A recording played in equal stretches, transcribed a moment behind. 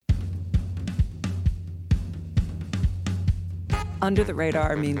Under the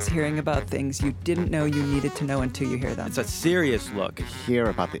Radar means hearing about things you didn't know you needed to know until you hear them. It's a serious look. Hear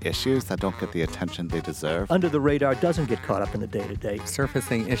about the issues that don't get the attention they deserve. Under the Radar doesn't get caught up in the day-to-day.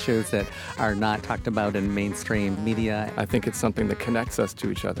 Surfacing issues that are not talked about in mainstream media. I think it's something that connects us to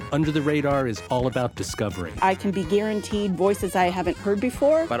each other. Under the Radar is all about discovery. I can be guaranteed voices I haven't heard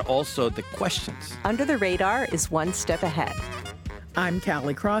before. But also the questions. Under the Radar is one step ahead. I'm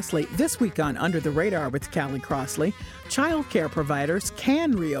Callie Crossley. This week on Under the Radar with Callie Crossley, child care providers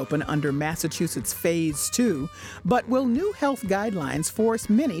can reopen under Massachusetts Phase 2, but will new health guidelines force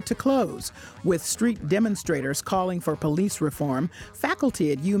many to close? With street demonstrators calling for police reform,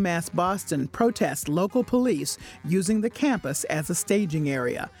 faculty at UMass Boston protest local police using the campus as a staging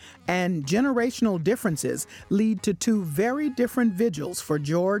area. And generational differences lead to two very different vigils for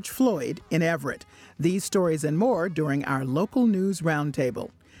George Floyd in Everett. These stories and more during our local news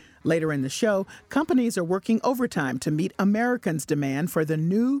roundtable. Later in the show, companies are working overtime to meet Americans' demand for the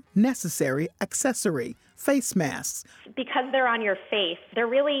new necessary accessory, face masks. Because they're on your face, they're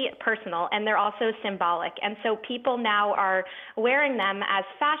really personal and they're also symbolic. And so people now are wearing them as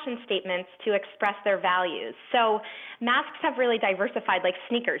fashion statements to express their values. So masks have really diversified like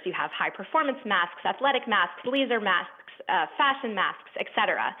sneakers. You have high performance masks, athletic masks, leisure masks, fashion masks,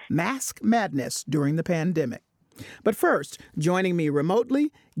 etc. Mask madness during the pandemic. But first, joining me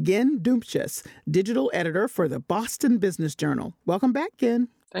remotely, Gin Dumchus, digital editor for the Boston Business Journal. Welcome back, Gin.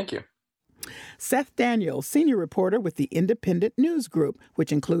 Thank you. Seth Daniels, senior reporter with the Independent News Group,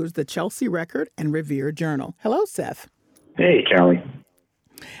 which includes the Chelsea Record and Revere Journal. Hello, Seth. Hey, Callie.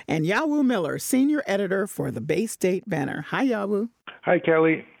 And Yawu Miller, senior editor for the Bay State Banner. Hi, Yawu. Hi,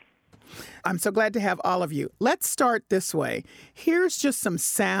 Callie. I'm so glad to have all of you. Let's start this way. Here's just some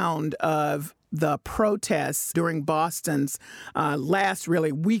sound of the protests during Boston's last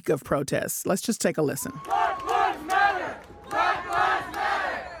really week of protests. Let's just take a listen. Black Lives Matter! Black Lives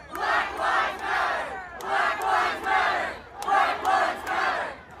Matter! Black Lives Matter! Black Lives Matter! Black Lives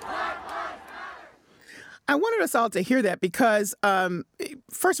Matter! Black Lives Matter! I wanted us all to hear that because,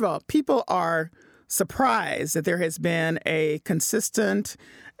 first of all, people are surprised that there has been a consistent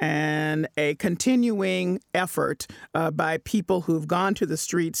and a continuing effort by people who've gone to the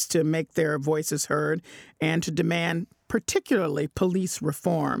streets to make their voices heard and to demand particularly police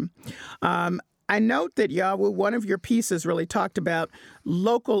reform. I note that, Yawu, one of your pieces really talked about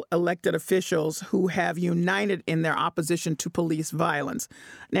local elected officials who have united in their opposition to police violence.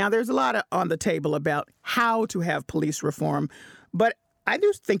 Now, there's a lot on the table about how to have police reform, but I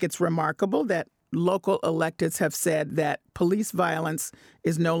do think it's remarkable that local electeds have said that police violence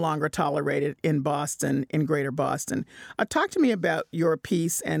is no longer tolerated in Boston, in Greater Boston. Talk to me about your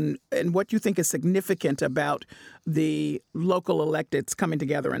piece and what you think is significant about the local electeds coming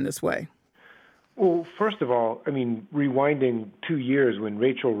together in this way. Well, first of all, I mean, rewinding 2 years when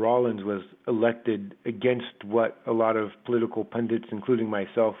Rachel Rollins was elected against what a lot of political pundits, including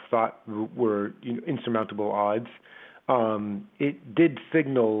myself, thought were insurmountable odds, it did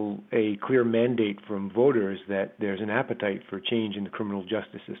signal a clear mandate from voters that there's an appetite for change in the criminal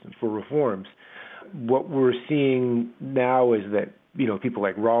justice system, for reforms. What we're seeing now is that, people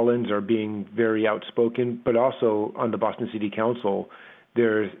like Rollins are being very outspoken, but also on the Boston City Council,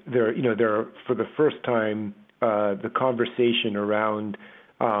 there are for the first time the conversation around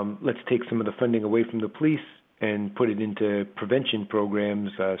let's take some of the funding away from the police and put it into prevention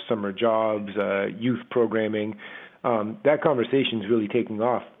programs, summer jobs, youth programming. That conversation is really taking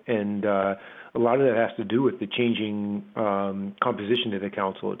off, and a lot of that has to do with the changing composition of the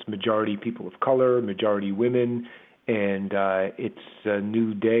council. It's majority people of color, majority women, and it's a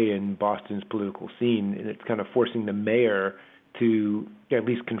new day in Boston's political scene, and it's kind of forcing the mayor to at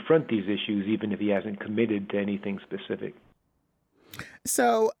least confront these issues, even if he hasn't committed to anything specific.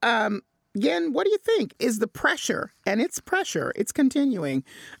 So, Yen, what do you think? Is the pressure, and it's continuing,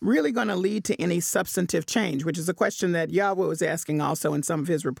 really going to lead to any substantive change, which is a question that Yawu was asking also in some of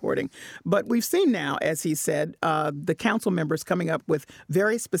his reporting. But we've seen now, as he said, the council members coming up with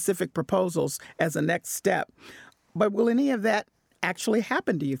very specific proposals as a next step. But will any of that actually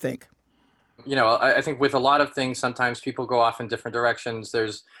happen, do you think? I think with a lot of things, sometimes people go off in different directions.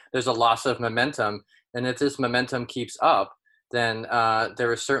 There's a loss of momentum. And if this momentum keeps up, then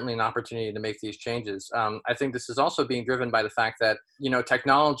there is certainly an opportunity to make these changes. I think this is also being driven by the fact that,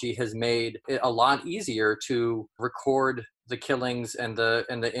 technology has made it a lot easier to record the killings and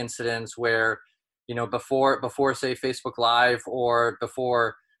the incidents where, before say Facebook Live or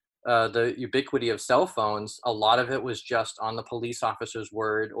before the ubiquity of cell phones, a lot of it was just on the police officer's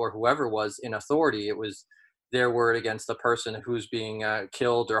word or whoever was in authority. It was their word against the person who's being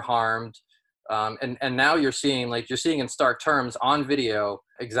killed or harmed. And now you're seeing in stark terms on video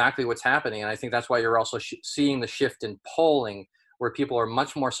exactly what's happening. And I think that's why you're also seeing the shift in polling, where people are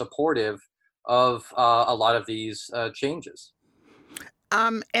much more supportive of a lot of these changes.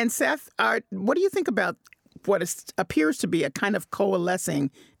 And Seth, what do you think about what appears to be a kind of coalescing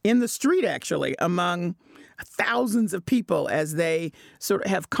in the street, actually, among thousands of people as they sort of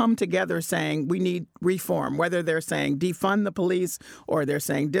have come together saying we need reform, whether they're saying defund the police or they're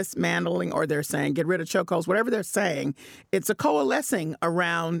saying dismantling or they're saying get rid of chokeholds, whatever they're saying, it's a coalescing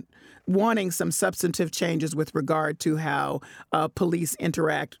around wanting some substantive changes with regard to how police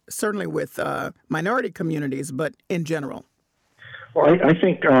interact, certainly with minority communities, but in general. Well, I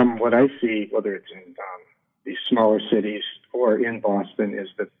think what I see, whether it's in these smaller cities or in Boston, is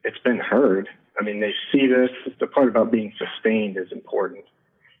that it's been heard. I mean, they see this. The part about being sustained is important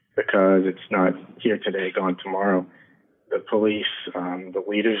because it's not here today, gone tomorrow. The police, the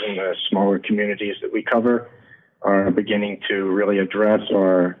leaders in the smaller communities that we cover are beginning to really address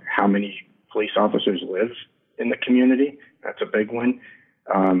how many police officers live in the community. That's a big one.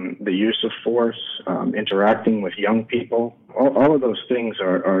 The use of force, interacting with young people, all of those things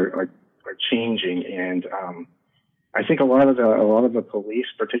are changing, and I think a lot of the police,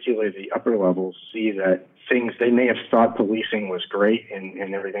 particularly the upper levels, see that things they may have thought policing was great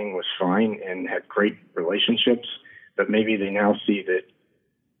and everything was fine and had great relationships, but maybe they now see that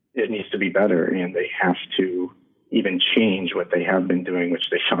it needs to be better and they have to even change what they have been doing, which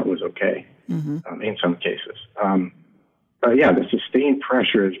they thought was okay in some cases. But yeah, the sustained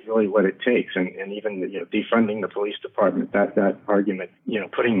pressure is really what it takes, and even defunding the police department. That argument,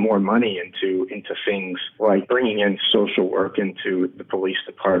 putting more money into things like bringing in social work into the police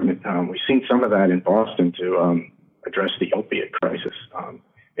department. We've seen some of that in Boston to address the opiate crisis.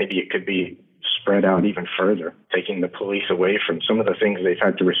 Maybe it could be spread out even further, taking the police away from some of the things they've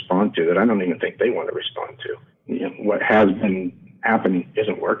had to respond to that I don't even think they want to respond to. What has been happening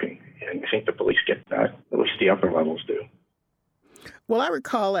isn't working, and I think the police get that. At least the upper levels do. Well, I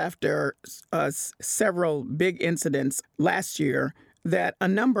recall after several big incidents last year that a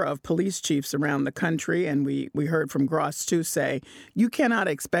number of police chiefs around the country, and we heard from Gross too, say, you cannot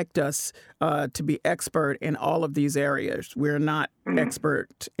expect us to be expert in all of these areas. We're not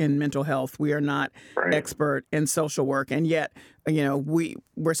expert in mental health. We are not expert in social work. And yet,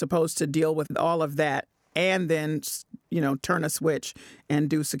 we're supposed to deal with all of that and then, turn a switch and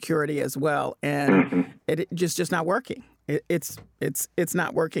do security as well. And it just not working. It's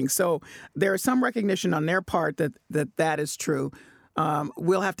not working. So there is some recognition on their part that is true.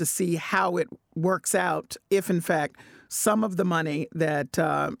 We'll have to see how it works out if, in fact, some of the money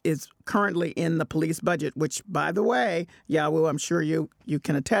that is currently in the police budget, which, by the way, Yawu, I'm sure you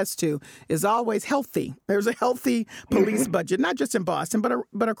can attest to, is always healthy. There's a healthy police budget, not just in Boston,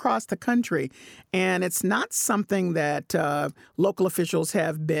 but across the country. And it's not something that local officials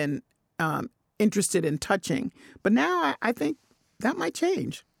have been interested in touching. But now I think that might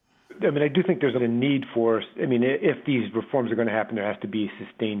change. I mean, I do think there's a need for, if these reforms are going to happen, there has to be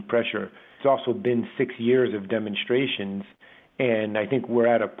sustained pressure. It's also been 6 years of demonstrations, and I think we're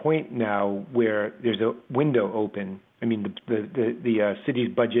at a point now where there's a window open. I mean, the city's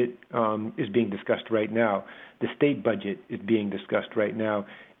budget is being discussed right now. The state budget is being discussed right now.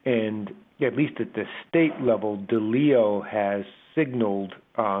 And at least at the state level, DeLeo has signaled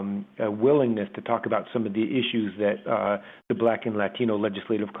a willingness to talk about some of the issues that the Black and Latino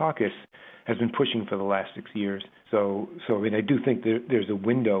Legislative Caucus has been pushing for the last 6 years. So I do think there's a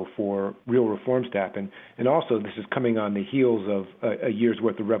window for real reforms to happen. And also, this is coming on the heels of a year's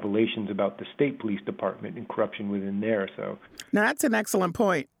worth of revelations about the state police department and corruption within there. So now that's an excellent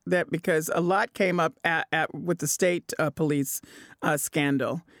point, because a lot came up with the state police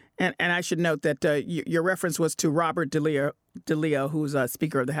scandal. And I should note that your reference was to Robert DeLeo, who's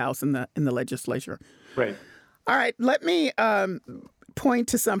Speaker of the House in the legislature. Right. All right. Let me point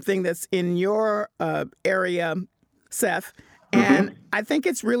to something that's in your area, Seth. And I think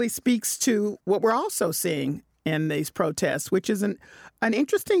it really speaks to what we're also seeing in these protests, which is an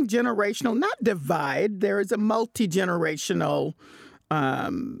interesting generational, not divide. There is a multi-generational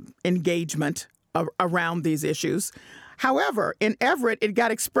engagement around these issues. However, in Everett, it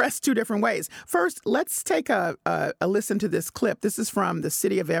got expressed two different ways. First, let's take a listen to this clip. This is from the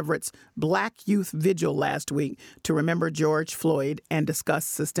city of Everett's Black Youth Vigil last week to remember George Floyd and discuss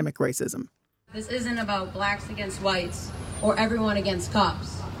systemic racism. This isn't about blacks against whites or everyone against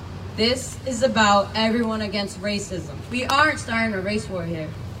cops. This is about everyone against racism. We aren't starting a race war here.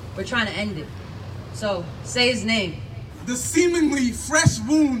 We're trying to end it. So, say his name. The seemingly fresh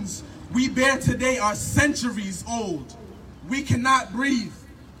wounds we bear today are centuries old. We cannot breathe.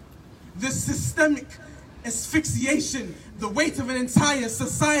 this systemic asphyxiation, the weight of an entire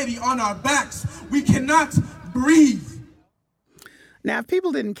society on our backs. We cannot breathe. Now, if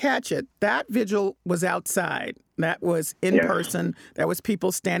people didn't catch it, that vigil was outside. That was in person. That was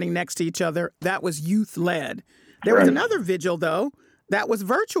people standing next to each other. That was youth-led. There was another vigil, though, that was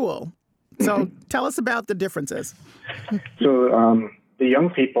virtual. So tell us about the differences. So the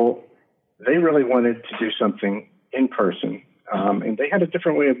young people, they really wanted to do something in person, and they had a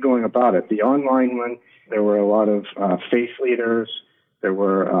different way of going about it. The online one, there were a lot of faith leaders. There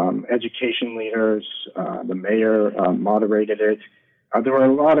were education leaders. The mayor moderated it. There were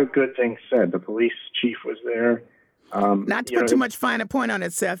a lot of good things said. The police chief was there. Not to put too much finer point on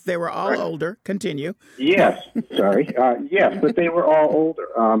it, Seth. They were all older. Continue. Yes, sorry. Yes, but they were all older.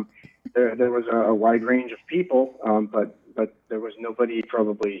 There was a wide range of people, but there was nobody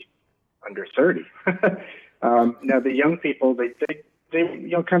probably under 30. Now the young people, they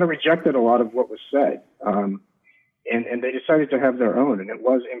kind of rejected a lot of what was said, and they decided to have their own. And it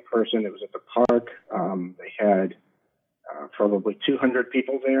was in person. It was at the park. They had probably 200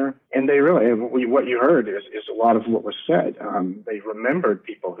 people there, and they really, what you heard is a lot of what was said. They remembered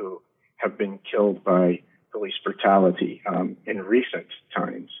people who have been killed by police brutality in recent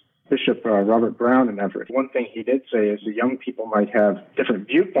times. Bishop Robert Brown in Everett, one thing he did say is the young people might have different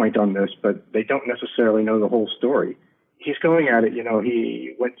viewpoint on this, but they don't necessarily know the whole story. He's going at it,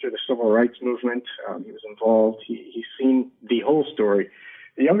 he went through the civil rights movement, he was involved, he's seen the whole story.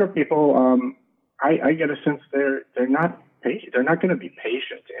 The younger people, I get a sense they're not patient. They're not going to be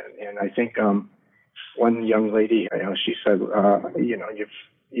patient, and I think one young lady, she said,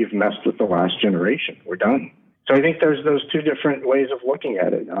 you've messed with the last generation. We're done. So I think there's those two different ways of looking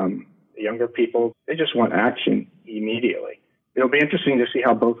at it. The younger people, they just want action immediately. It'll be interesting to see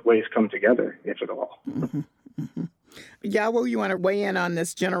how both ways come together, if at all. Yawo, you want to weigh in on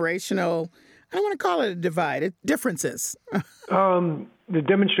this generational, I don't want to call it a divide, differences. The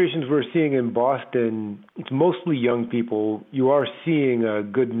demonstrations we're seeing in Boston, it's mostly young people. You are seeing a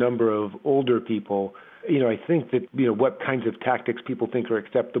good number of older people. I think that, what kinds of tactics people think are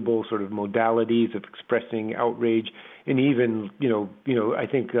acceptable, sort of modalities of expressing outrage, and even, I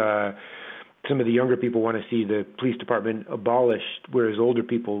think some of the younger people want to see the police department abolished, whereas older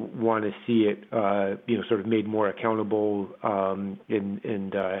people want to see it, sort of made more accountable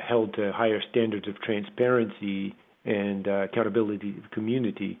and held to higher standards of transparency and accountability to the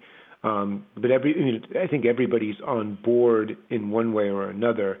community. But I think everybody's on board in one way or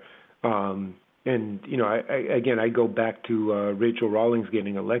another. And, I go back to Rachel Rawlings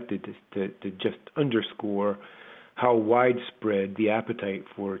getting elected to just underscore how widespread the appetite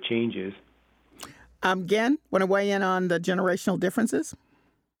for change is. Gen, want to weigh in on the generational differences?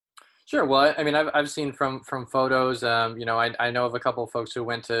 Sure. Well, I mean, I've seen from photos. I know of a couple of folks who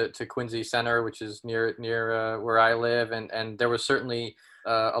went to Quincy Center, which is near where I live, and there was certainly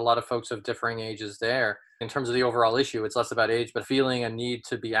a lot of folks of differing ages there. In terms of the overall issue, it's less about age, but feeling a need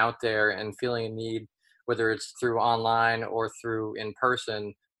to be out there and feeling a need, whether it's through online or through in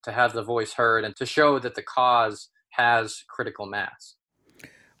person, to have the voice heard and to show that the cause has critical mass.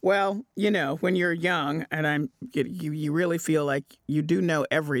 Well, when you're young, and you really feel like you do know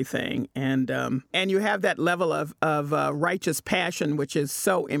everything, and you have that level of righteous passion, which is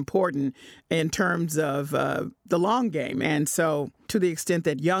so important in terms of the long game. And so, to the extent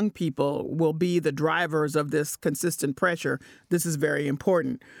that young people will be the drivers of this consistent pressure, this is very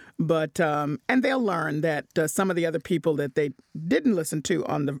important. But and they'll learn that some of the other people that they didn't listen to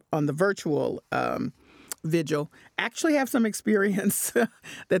on the virtual vigil actually have some experience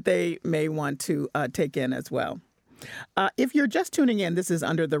that they may want to take in as well. If you're just tuning in, this is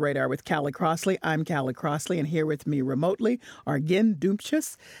Under the Radar with Callie Crossley. I'm Callie Crossley, and here with me remotely are Gen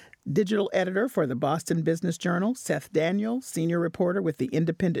Dumchus, digital editor for the Boston Business Journal, Seth Daniel, senior reporter with the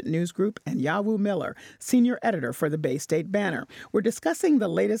Independent News Group, and Yawo Miller, senior editor for the Bay State Banner. We're discussing the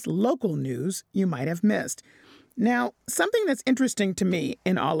latest local news you might have missed. Now, something that's interesting to me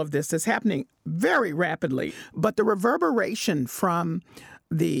in all of this is happening very rapidly, but the reverberation from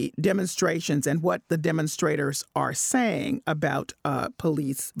the demonstrations and what the demonstrators are saying about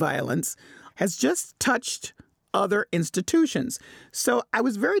police violence has just touched other institutions. So I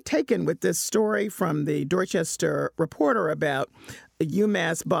was very taken with this story from the Dorchester Reporter about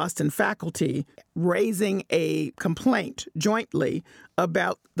UMass Boston faculty raising a complaint jointly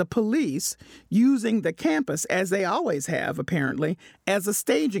about the police using the campus, as they always have, apparently, as a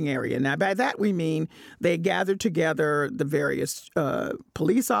staging area. Now, by that we mean they gathered together the various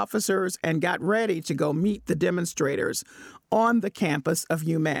police officers and got ready to go meet the demonstrators on the campus of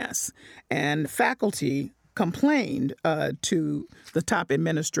UMass. And faculty complained to the top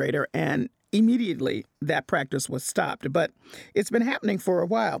administrator, and immediately that practice was stopped. But it's been happening for a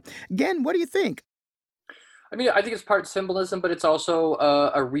while. Again, what do you think? I mean, I think it's part symbolism, but it's also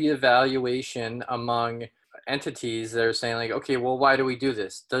a reevaluation among entities that are saying like, okay, well, why do we do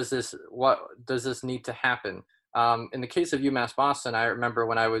this? Does this need to happen? In the case of UMass Boston, I remember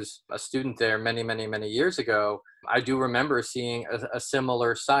when I was a student there many, many, many years ago, I do remember seeing a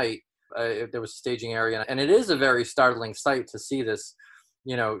similar site. There was a staging area, and it is a very startling sight to see this,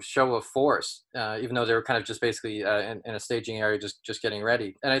 show of force, even though they were kind of just basically in a staging area, just getting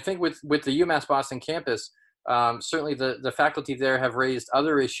ready. And I think with the UMass Boston campus, certainly the faculty there have raised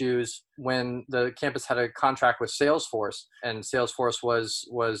other issues when the campus had a contract with Salesforce, and Salesforce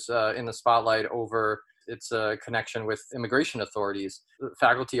was in the spotlight over its connection with immigration authorities. The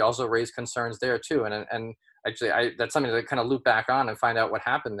faculty also raised concerns there too, and actually that's something to kind of loop back on and find out what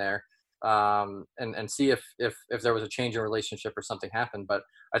happened there, and see if there was a change in relationship or something happened. But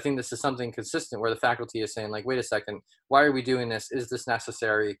I think this is something consistent where the faculty is saying like, wait a second, why are we doing this? Is this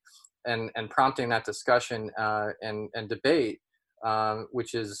necessary? And prompting that discussion and debate,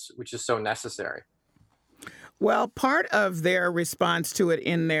 which is so necessary. Well, part of their response to it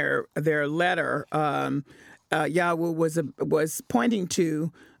in their letter, YAWU was pointing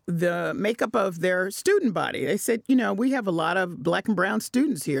to the makeup of their student body. They said, we have a lot of Black and brown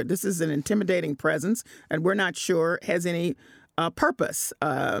students here. This is an intimidating presence, and we're not sure has any purpose.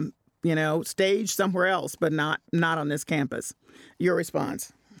 Staged somewhere else, but not on this campus. Your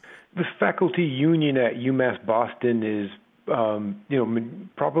response? The faculty union at UMass Boston is,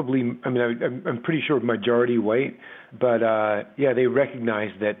 probably, I'm pretty sure majority white, but they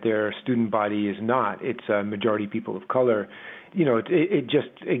recognize that their student body is not. It's majority people of color. It just,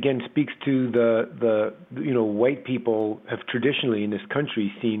 again, speaks to the white people have traditionally in this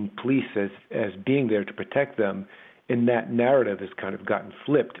country seen police as being there to protect them. And that narrative has kind of gotten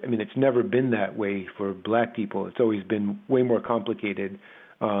flipped. I mean, it's never been that way for Black people. It's always been way more complicated.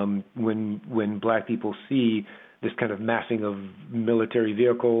 When Black people see this kind of massing of military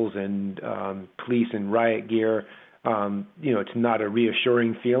vehicles and police and riot gear, it's not a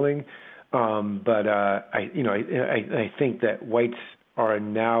reassuring feeling. But I think that whites are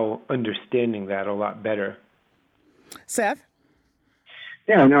now understanding that a lot better. Seth?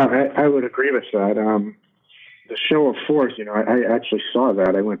 Yeah, no, I would agree with that. The show of force, I actually saw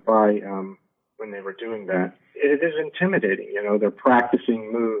that. I went by when they were doing that. It is intimidating, they're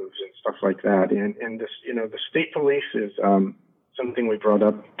practicing moves and stuff like that. And this, the state police is something we brought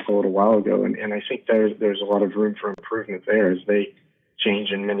up a little while ago. And I think there's a lot of room for improvement there as they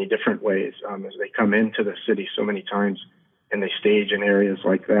change in many different ways, as they come into the city so many times and they stage in areas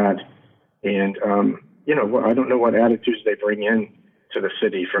like that. And, I don't know what attitudes they bring in to the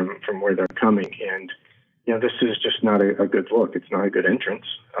city from where they're coming. And, this is just not a good look. It's not a good entrance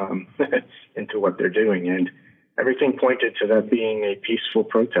into what they're doing. And everything pointed to that being a peaceful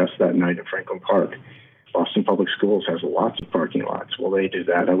protest that night in Franklin Park. Boston Public Schools has lots of parking lots. Well, they do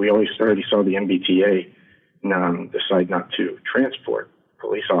that. We already saw the MBTA decide not to transport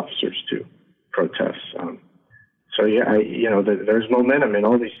police officers to protests. There's momentum in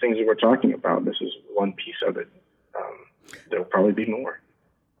all these things that we're talking about. This is one piece of it. There'll probably be more.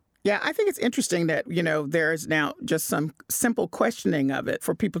 Yeah, I think it's interesting that, there's now just some simple questioning of it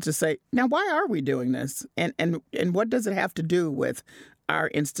for people to say, now, why are we doing this? And what does it have to do with our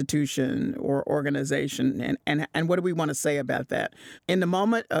institution or organization? And what do we want to say about that? In the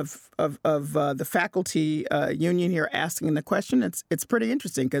moment of the faculty union here asking the question, it's pretty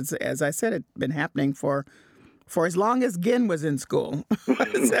interesting because, as I said, it's been happening for as long as Ginn was in school.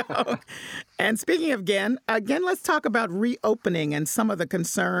 And speaking of Ginn, let's talk about reopening and some of the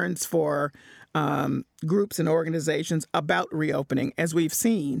concerns for groups and organizations about reopening. As we've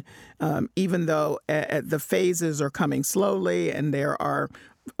seen, even though the phases are coming slowly and there are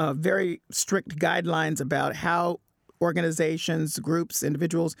very strict guidelines about how organizations, groups,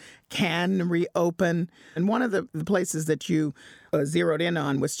 individuals can reopen. And one of the places that you zeroed in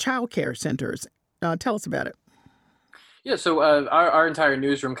on was child care centers. Tell us about it. Yeah, so our entire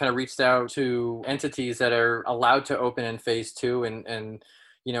newsroom kind of reached out to entities that are allowed to open in phase 2 and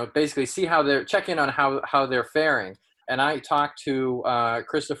basically see check in on how they're faring. And I talked to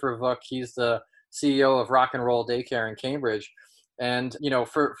Christopher Vuk. He's the CEO of Rock and Roll Daycare in Cambridge. And,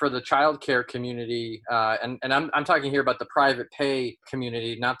 for the child care community, and I'm talking here about the private pay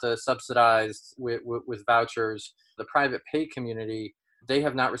community, not the subsidized with vouchers, the private pay community, they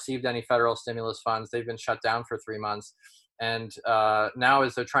have not received any federal stimulus funds. They've been shut down for 3 months. And now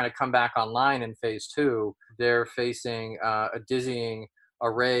as they're trying to come back online in phase 2, they're facing a dizzying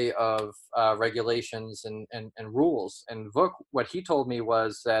array of regulations and rules. And Vuk, what he told me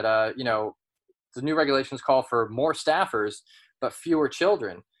was that, the new regulations call for more staffers, but fewer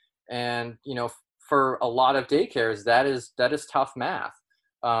children. And, for a lot of daycares, that is tough math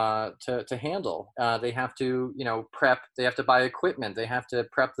to handle. They have to, prep, they have to buy equipment, they have to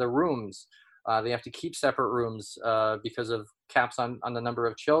prep the rooms, they have to keep separate rooms because of caps on the number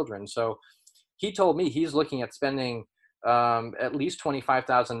of children. So he told me he's looking at spending at least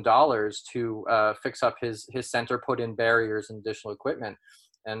 $25,000 to fix up his center, put in barriers and additional equipment.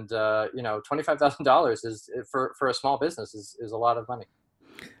 And, $25,000 is for a small business is a lot of money.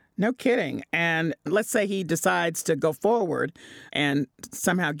 No kidding. And let's say he decides to go forward and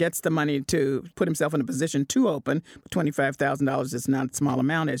somehow gets the money to put himself in a position to open. $25,000 is not a small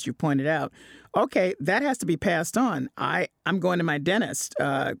amount, as you pointed out. Okay, that has to be passed on. I'm going to my dentist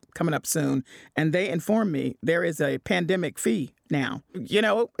coming up soon, and they inform me there is a pandemic fee now.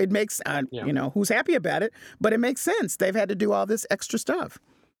 It makes, who's happy about it, but it makes sense. They've had to do all this extra stuff.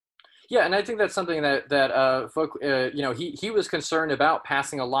 Yeah, and I think that's something that Vuk, he was concerned about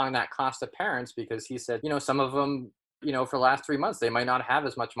passing along that cost to parents, because he said, some of them, for the last 3 months, they might not have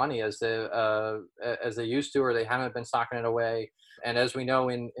as much money as they used to, or they haven't been stocking it away. And as we know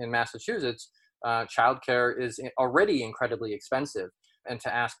in Massachusetts, childcare is already incredibly expensive. And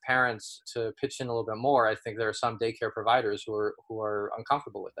to ask parents to pitch in a little bit more, I think there are some daycare providers who are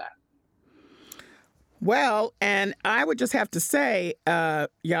uncomfortable with that. Well, and I would just have to say,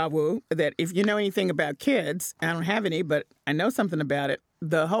 Yawu, that if you know anything about kids, I don't have any, but I know something about it,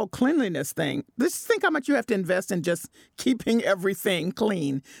 the whole cleanliness thing, just think how much you have to invest in just keeping everything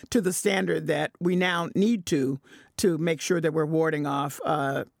clean to the standard that we now need to make sure that we're warding off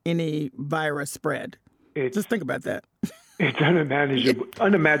any virus spread. Just think about that. It's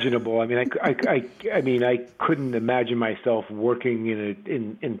unimaginable. I mean, I couldn't imagine myself working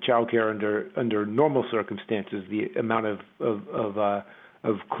in childcare under normal circumstances. The amount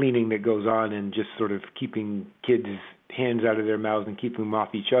of cleaning that goes on, and just sort of keeping kids' hands out of their mouths and keeping them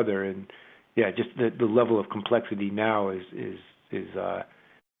off each other, and just the level of complexity now is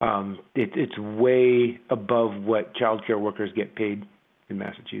it's way above what childcare workers get paid in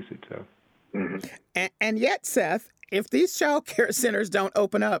Massachusetts. So, and yet, Seth, if these child care centers don't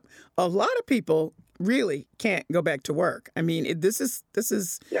open up, a lot of people really can't go back to work. I mean, this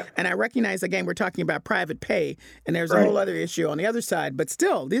is, and I recognize, again, we're talking about private pay, and there's a whole other issue on the other side, but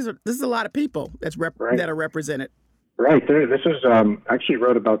still, this is a lot of people that are represented. Right. This is, actually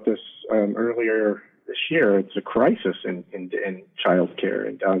wrote about this earlier this year. It's a crisis in child care,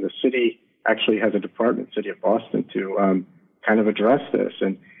 and the city actually has a department, City of Boston, to kind of address this.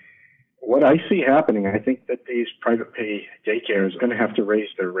 And what I see happening, I think that these private pay daycares are going to have to raise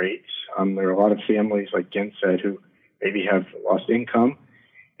their rates. There are a lot of families, like Gent said, who maybe have lost income,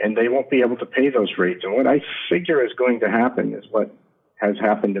 and they won't be able to pay those rates. And what I figure is going to happen is what has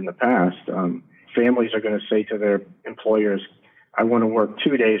happened in the past. Families are going to say to their employers, I want to work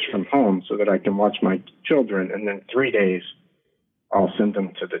 2 days from home so that I can watch my children, and then 3 days I'll send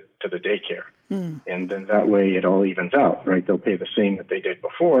them to the daycare. And then that way it all evens out, right? They'll pay the same that they did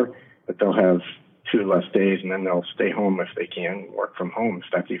before, but they'll have 2 less days, and then they'll stay home if they can, work from home if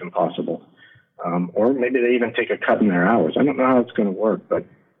that's even possible. Or maybe they even take a cut in their hours. I don't know how it's going to work, but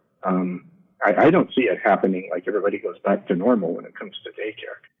I don't see it happening like everybody goes back to normal when it comes to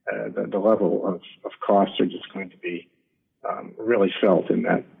daycare. The level of costs are just going to be really felt in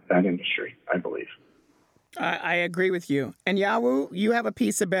that industry, I believe. I agree with you. And Yawu, you have a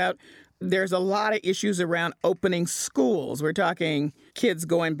piece about there's a lot of issues around opening schools. We're talking kids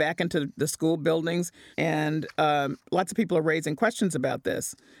going back into the school buildings, and lots of people are raising questions about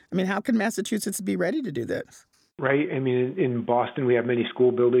this. I mean, how can Massachusetts be ready to do this? Right. I mean, in Boston, we have many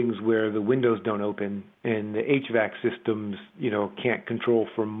school buildings where the windows don't open, and the HVAC systems, can't control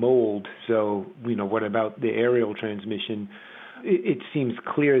for mold. So, what about the aerial transmission? It seems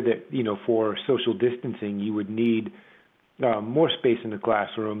clear that, for social distancing, you would need more space in the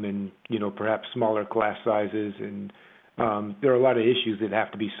classroom and, perhaps smaller class sizes. And there are a lot of issues that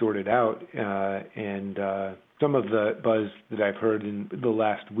have to be sorted out. And some of the buzz that I've heard in the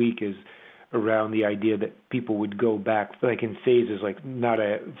last week is around the idea that people would go back, like in phases, like not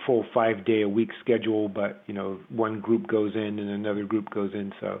a full 5-day-a-week schedule, but, one group goes in and another group goes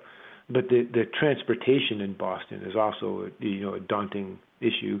in. So, but the transportation in Boston is also, a daunting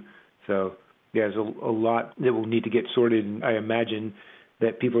issue. So, there's a lot that will need to get sorted, and I imagine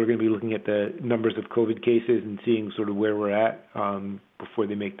that people are going to be looking at the numbers of COVID cases and seeing sort of where we're at before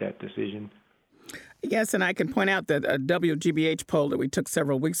they make that decision. Yes, and I can point out that a WGBH poll that we took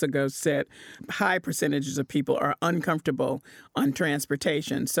several weeks ago said high percentages of people are uncomfortable on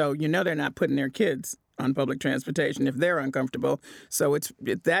transportation. So they're not putting their kids on public transportation if they're uncomfortable. So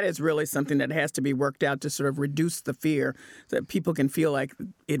that is really something that has to be worked out to sort of reduce the fear so that people can feel like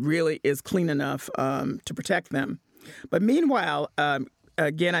it really is clean enough to protect them. But meanwhile,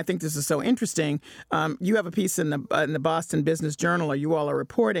 again, I think this is so interesting. You have a piece in the Boston Business Journal, or you all are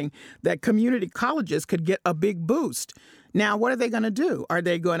reporting, that community colleges could get a big boost. Now, what are they going to do? Are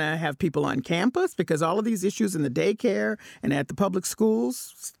they going to have people on campus? Because all of these issues in the daycare and at the public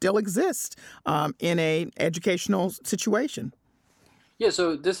schools still exist in an educational situation. Yeah,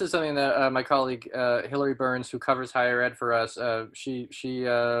 so this is something that my colleague Hillary Burns, who covers higher ed for us, she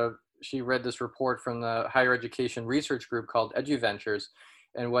read this report from the higher education research group called EduVentures.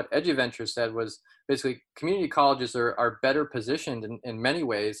 And what EduVentures said was basically community colleges are better positioned in many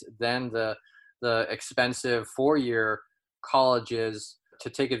ways than the expensive four-year colleges to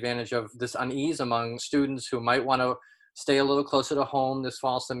take advantage of this unease among students who might want to stay a little closer to home this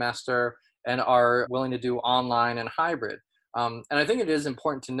fall semester and are willing to do online and hybrid. And I think it is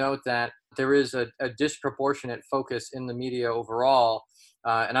important to note that there is a disproportionate focus in the media overall,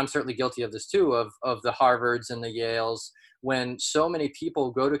 and I'm certainly guilty of this too, of the Harvards and the Yales, when so many people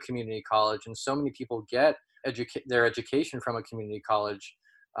go to community college and so many people get their education from a community college.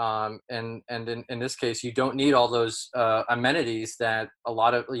 And in this case, you don't need all those amenities that a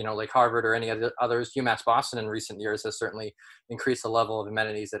lot of, like Harvard or any others. UMass Boston in recent years has certainly increased the level of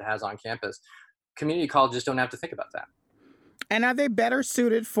amenities it has on campus. Community colleges don't have to think about that. And are they better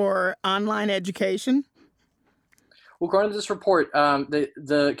suited for online education? Well, according to this report,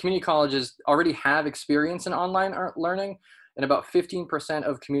 the community colleges already have experience in online learning, and about 15%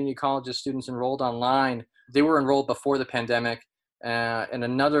 of community colleges students enrolled online, they were enrolled before the pandemic, and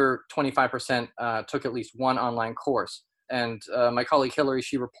another 25% took at least one online course. And my colleague Hillary,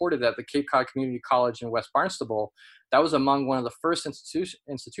 she reported that the Cape Cod Community College in West Barnstable, that was among one of the first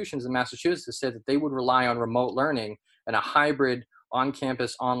institutions in Massachusetts to say that they would rely on remote learning and a hybrid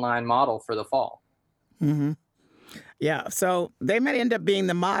on-campus online model for the fall. Mm-hmm. Yeah, so they might end up being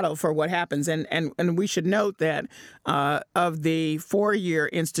the model for what happens. And we should note that of the four-year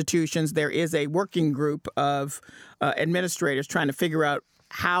institutions, there is a working group of administrators trying to figure out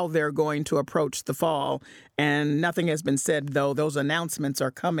how they're going to approach the fall. And nothing has been said, though. Those announcements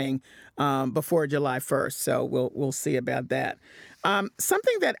are coming before July 1st, so we'll see about that.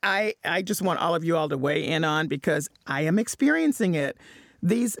 Something that I just want all of you all to weigh in on, because I am experiencing it.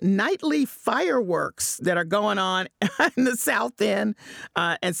 These nightly fireworks that are going on in the South End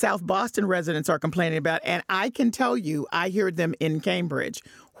and South Boston residents are complaining about, and I can tell you, I hear them in Cambridge.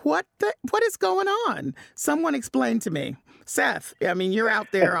 What is going on? Someone explain to me. Seth, I mean, you're out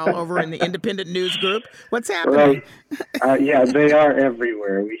there all over in the independent news group. What's happening? Yeah, they are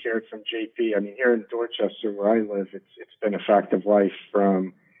everywhere. We hear it from JP. I mean, here in Dorchester, where I live, it's been a fact of life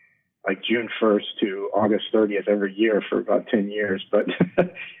from like June 1st to August 30th every year for about 10 years. But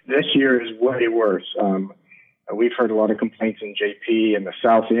this year is way worse. We've heard a lot of complaints in JP and the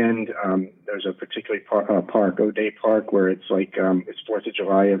South End. There's a particular park, O'Day Park, where it's like it's 4th of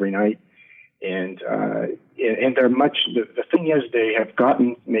July every night. And they're the thing is, they have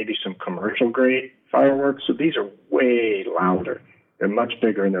gotten maybe some commercial grade fireworks. So these are way louder. They're much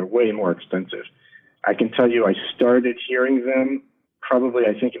bigger and they're way more expensive. I can tell you, I started hearing them probably,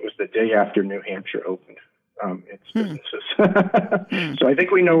 I think it was the day after New Hampshire opened its businesses. So I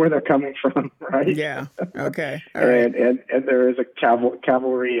think we know where they're coming from, right? Yeah. Okay. All right. And there is a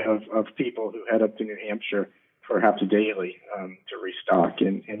cavalry of people who head up to New Hampshire perhaps daily to restock.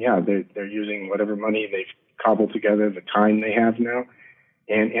 And yeah, they're using whatever money they've cobbled together, the time they have now.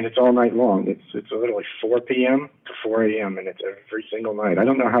 And it's all night long. It's literally 4 p.m. to 4 a.m. and it's every single night. I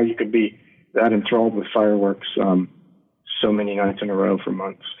don't know how you could be that enthralled with fireworks so many nights in a row for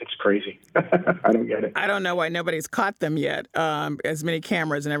months. It's crazy. I don't get it. I don't know why nobody's caught them yet. As many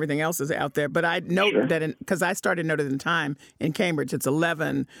cameras and everything else is out there. But I note that because I started noting the time in Cambridge, it's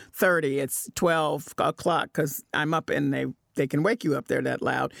 11:30. It's 12 o'clock because I'm up and they can wake you up there that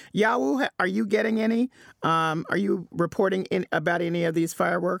loud. Yawu, are you getting any? Are you reporting about any of these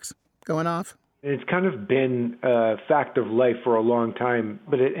fireworks going off? It's kind of been a fact of life for a long time,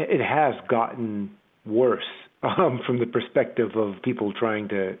 but it has gotten worse. From the perspective of people trying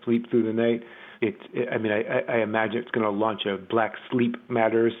to sleep through the night, I imagine it's going to launch a Black Sleep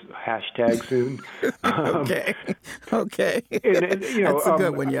Matters hashtag soon. Okay. And, that's a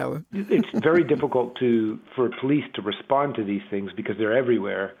good one, Yawu. It's very difficult for police to respond to these things because they're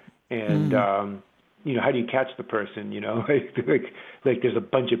everywhere, and how do you catch the person? Like there's a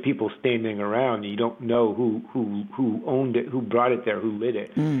bunch of people standing around. You don't know who owned it, who brought it there, who lit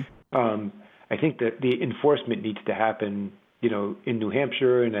it. I think that the enforcement needs to happen, in New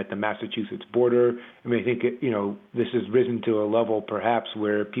Hampshire and at the Massachusetts border. I mean, I think this has risen to a level perhaps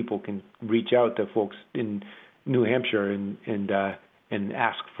where people can reach out to folks in New Hampshire and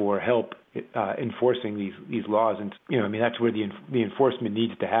ask for help enforcing these laws. And that's where the enforcement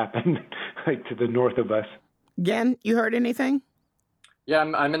needs to happen, like to the north of us. Gen, you heard anything? Yeah,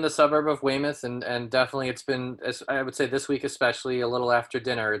 I'm in the suburb of Weymouth, and definitely it's been, I would say this week especially, a little after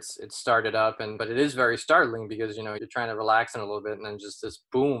dinner, it's started up, but it is very startling because you're trying to relax in a little bit, and then just this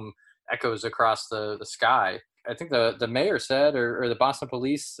boom echoes across the sky. I think the mayor said, or the Boston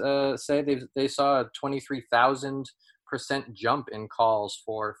police say they saw a 23,000% jump in calls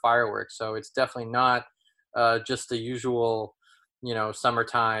for fireworks. So it's definitely not just the usual,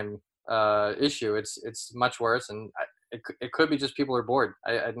 summertime issue. It's much worse, and it could be just people are bored.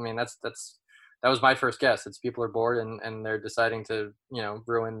 I mean, that was my first guess. It's people are bored and they're deciding to,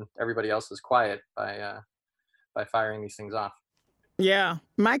 ruin everybody else's quiet by firing these things off. Yeah.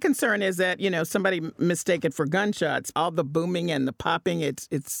 My concern is that, somebody mistake it for gunshots. All the booming and the popping,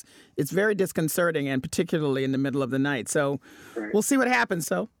 it's very disconcerting, and particularly in the middle of the night. So We'll see what happens.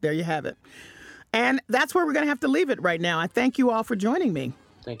 So there you have it. And that's where we're going to have to leave it right now. I thank you all for joining me.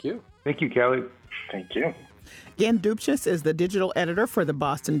 Thank you. Thank you, Kelly. Thank you. Gen Dubchis is the digital editor for the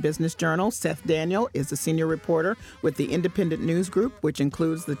Boston Business Journal. Seth Daniel is the senior reporter with the Independent News Group, which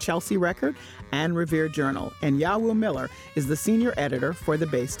includes the Chelsea Record and Revere Journal. And Yawu Miller is the senior editor for the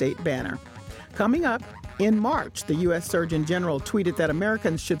Bay State Banner. Coming up, in March, the U.S. Surgeon General tweeted that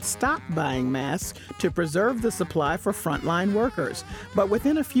Americans should stop buying masks to preserve the supply for frontline workers. But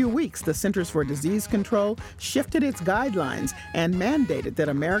within a few weeks, the Centers for Disease Control shifted its guidelines and mandated that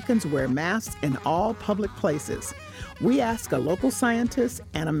Americans wear masks in all public places. We ask a local scientist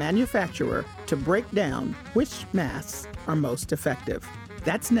and a manufacturer to break down which masks are most effective.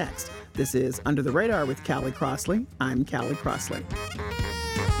 That's next. This is Under the Radar with Callie Crossley. I'm Callie Crossley.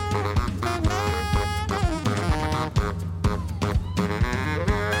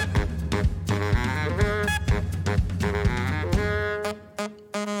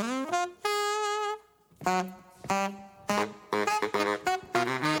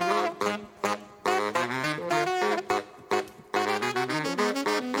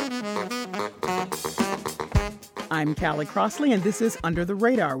 I'm Callie Crossley, and this is Under the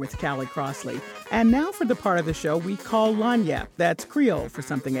Radar with Callie Crossley. And now for the part of the show we call Lagniappe. That's Creole for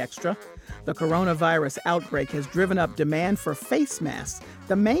something extra. The coronavirus outbreak has driven up demand for face masks,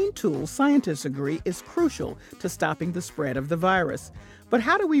 the main tool scientists agree is crucial to stopping the spread of the virus. But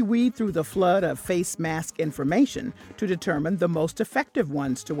how do we weed through the flood of face mask information to determine the most effective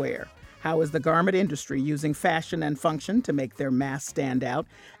ones to wear? How is the garment industry using fashion and function to make their masks stand out?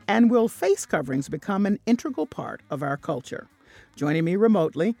 And will face coverings become an integral part of our culture? Joining me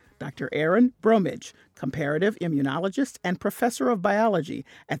remotely, Dr. Aaron Bromage, comparative immunologist and professor of biology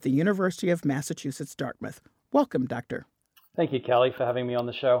at the University of Massachusetts, Dartmouth. Welcome, Doctor. Thank you, Kelly, for having me on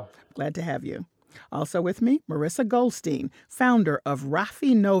the show. Glad to have you. Also with me, Marissa Goldstein, founder of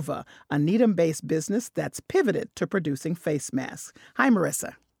Rafi Nova, a Needham-based business that's pivoted to producing face masks. Hi,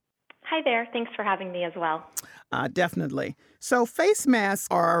 Marissa. Hi there. Thanks for having me as well. Definitely. So face masks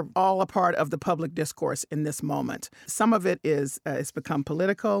are all a part of the public discourse in this moment. Some of it is it's become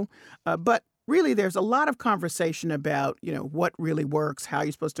political, but really there's a lot of conversation about, what really works, how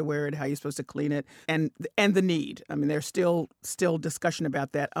you're supposed to wear it, how you're supposed to clean it, and the need. I mean, there's still discussion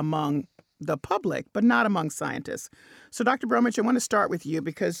about that among the public, but not among scientists. So, Dr. Bromage, I want to start with you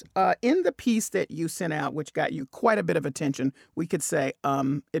because in the piece that you sent out, which got you quite a bit of attention, we could say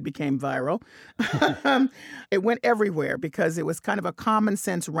it became viral. It went everywhere because it was kind of a common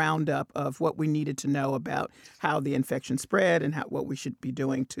sense roundup of what we needed to know about how the infection spread and what we should be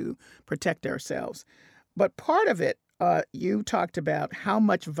doing to protect ourselves. But part of it, you talked about how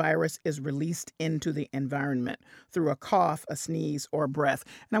much virus is released into the environment through a cough, a sneeze, or a breath.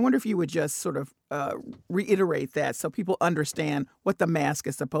 And I wonder if you would just sort of reiterate that so people understand what the mask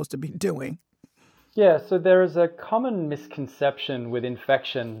is supposed to be doing. Yeah, so there is a common misconception with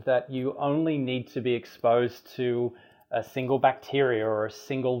infection that you only need to be exposed to a single bacteria or a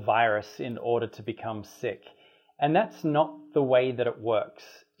single virus in order to become sick. And that's not the way that it works.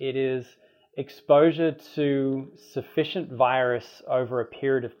 It is exposure to sufficient virus over a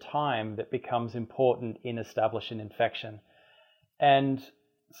period of time that becomes important in establishing infection. And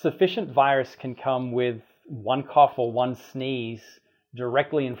sufficient virus can come with one cough or one sneeze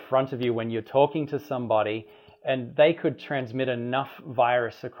directly in front of you when you're talking to somebody, and they could transmit enough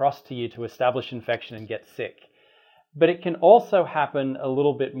virus across to you to establish infection and get sick. But it can also happen a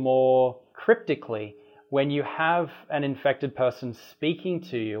little bit more cryptically. When you have an infected person speaking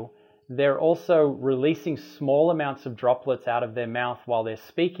to you, they're also releasing small amounts of droplets out of their mouth while they're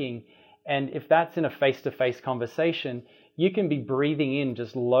speaking. And if that's in a face-to-face conversation, you can be breathing in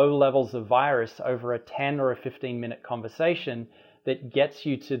just low levels of virus over a 10 or a 15-minute conversation that gets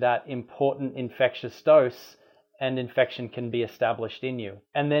you to that important infectious dose, and infection can be established in you.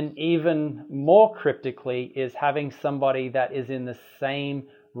 And then even more cryptically is having somebody that is in the same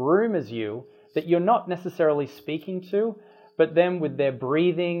room as you that you're not necessarily speaking to, but then with their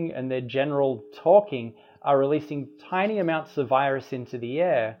breathing and their general talking are releasing tiny amounts of virus into the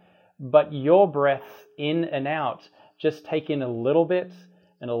air, but your breaths in and out just take in a little bit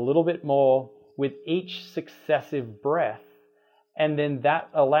and a little bit more with each successive breath. And then that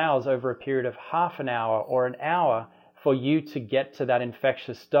allows over a period of half an hour or an hour for you to get to that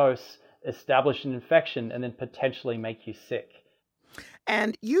infectious dose, establish an infection, and then potentially make you sick.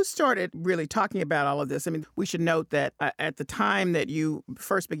 And you started really talking about all of this. I mean, we should note that at the time that you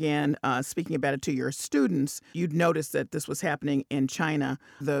first began speaking about it to your students, you'd noticed that this was happening in China.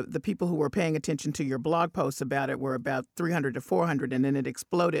 The people who were paying attention to your blog posts about it were about 300 to 400, and then it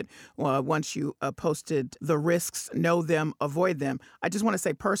exploded once you posted the risks, know them, avoid them. I just want to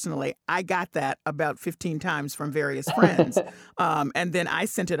say personally, I got that about 15 times from various friends, and then I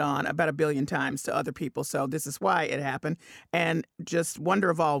sent it on about 1 billion times to other people. So this is why it happened. And just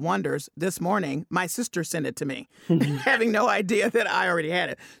wonder of all wonders, this morning, my sister sent it to me, having no idea that I already had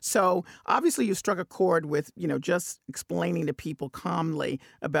it. So obviously you struck a chord with, just explaining to people calmly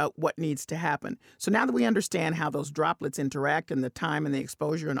about what needs to happen. So now that we understand how those droplets interact and the time and the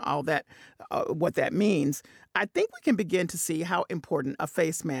exposure and all that, what that means, I think we can begin to see how important a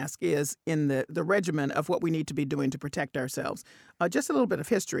face mask is in the regimen of what we need to be doing to protect ourselves. Just a little bit of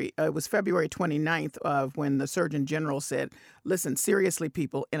history. It was February 29th when the Surgeon General said, listen, seriously,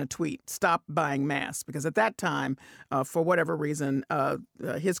 people, in a tweet, stop buying masks. Because at that time, for whatever reason,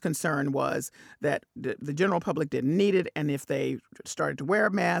 his concern was that the general public didn't need it. And if they started to wear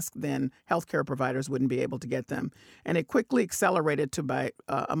a mask, then healthcare providers wouldn't be able to get them. And it quickly accelerated to by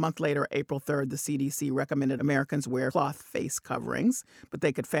a month later, April 3rd, the CDC recommended Americans wear cloth face coverings, but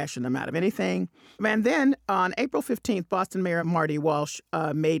they could fashion them out of anything. And then on April 15th, Boston Mayor Marty Walsh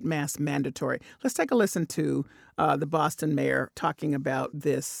made masks mandatory. Let's take a listen to the Boston mayor talking about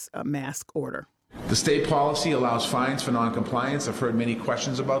this mask order. The state policy allows fines for noncompliance. I've heard many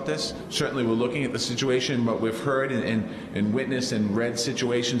questions about this. Certainly we're looking at the situation, but we've heard and witnessed and read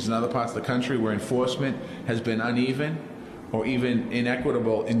situations in other parts of the country where enforcement has been uneven or even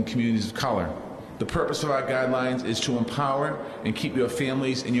inequitable in communities of color. The purpose of our guidelines is to empower and keep your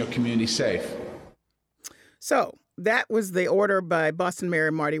families and your community safe. So that was the order by Boston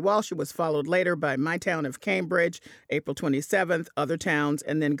Mayor Marty Walsh. It was followed later by my town of Cambridge, April 27th, other towns,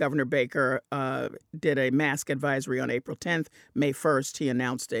 and then Governor Baker did a mask advisory on April 10th. May 1st, he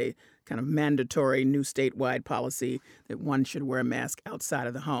announced a kind of mandatory new statewide policy that one should wear a mask outside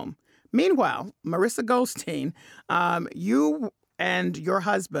of the home. Meanwhile, Marissa Goldstein, you and your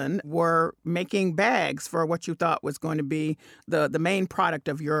husband were making bags for what you thought was going to be the main product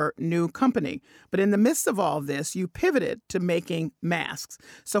of your new company. But in the midst of all this, you pivoted to making masks.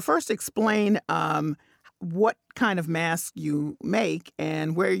 So first explain what kind of masks you make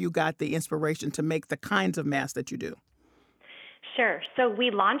and where you got the inspiration to make the kinds of masks that you do. Sure. So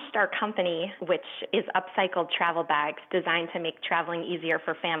we launched our company, which is Upcycled Travel Bags, designed to make traveling easier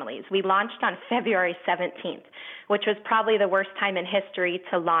for families. We launched on February 17th, which was probably the worst time in history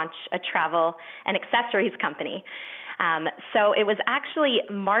to launch a travel and accessories company. So it was actually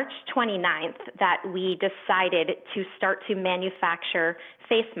March 29th that we decided to start to manufacture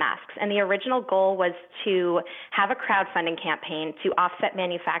face masks. And the original goal was to have a crowdfunding campaign to offset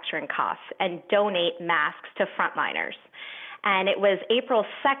manufacturing costs and donate masks to frontliners. And it was April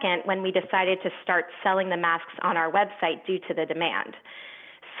 2nd when we decided to start selling the masks on our website due to the demand.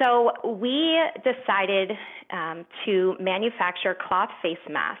 So we decided to manufacture cloth face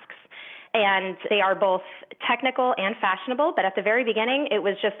masks. And they are both technical and fashionable, but at the very beginning, it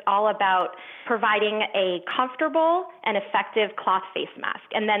was just all about providing a comfortable and effective cloth face mask,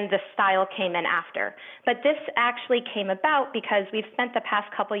 and then the style came in after. But this actually came about because we've spent the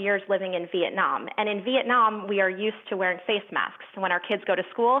past couple years living in Vietnam, and in Vietnam, we are used to wearing face masks. When our kids go to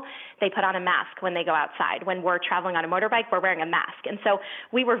school, they put on a mask when they go outside. When we're traveling on a motorbike, we're wearing a mask. And so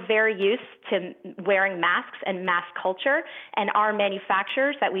we were very used to wearing masks and mask culture, and our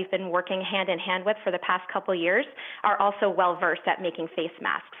manufacturers that we've been working working hand in hand with for the past couple years are also well versed at making face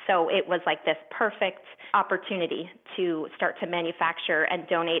masks. So it was like this perfect opportunity to start to manufacture and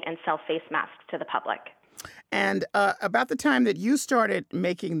donate and sell face masks to the public. And about the time that you started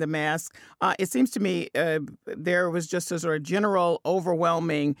making the mask, it seems to me there was just a sort of general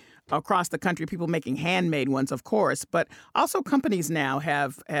overwhelming across the country, people making handmade ones, of course, but also companies now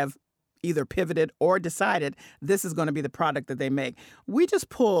have either pivoted or decided this is going to be the product that they make. We just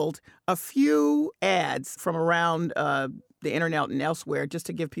pulled a few ads from around the internet and elsewhere just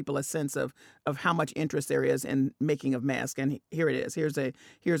to give people a sense of how much interest there is in making of masks. And here it is.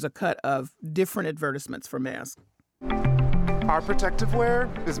 Here's a cut of different advertisements for masks. Our protective wear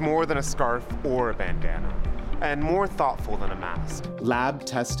is more than a scarf or a bandana, and more thoughtful than a mask. Lab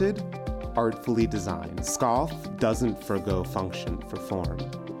tested, artfully designed. Scoff doesn't forgo function for form.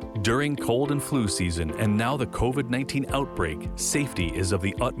 During cold and flu season and now the COVID-19 outbreak, safety is of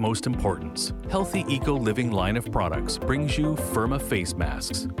the utmost importance. Healthy Eco Living line of products brings you Firma face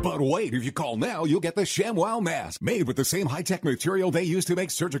masks. But wait, if you call now, you'll get the ShamWow mask, made with the same high-tech material they use to make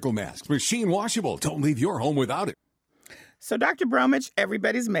surgical masks. Machine washable. Don't leave your home without it. So, Dr. Bromwich,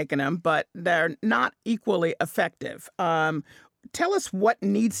 everybody's making them, but they're not equally effective. Tell us what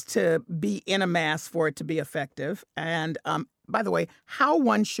needs to be in a mask for it to be effective. And by the way, how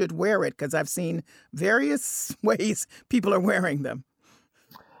one should wear it, because I've seen various ways people are wearing them.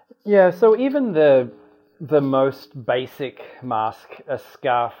 Yeah, so even the most basic mask, a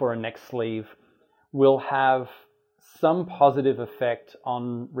scarf or a neck sleeve, will have some positive effect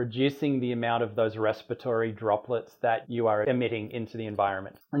on reducing the amount of those respiratory droplets that you are emitting into the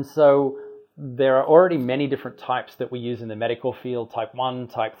environment. And so there are already many different types that we use in the medical field, type 1,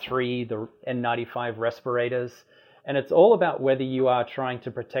 type 3, the N95 respirators. And it's all about whether you are trying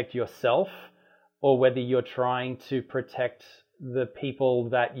to protect yourself or whether you're trying to protect the people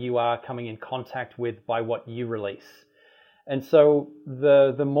that you are coming in contact with by what you release. And so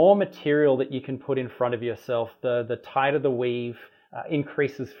the more material that you can put in front of yourself, the tighter the weave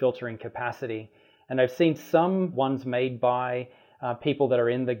increases filtering capacity. And I've seen some ones made by people that are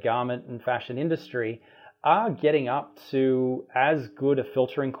in the garment and fashion industry are getting up to as good a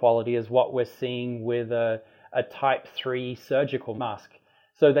filtering quality as what we're seeing with a type 3 surgical mask.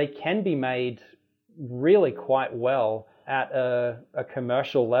 So they can be made really quite well at a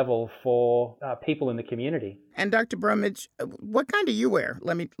commercial level for people in the community. And Dr. Bromwich, what kind do you wear?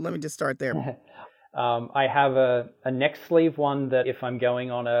 Let me just start there. I have a neck sleeve one that if I'm going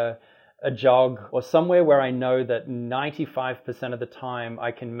on a jog or somewhere where I know that 95% of the time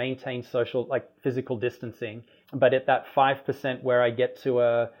I can maintain social, like physical distancing, but at that 5% where I get to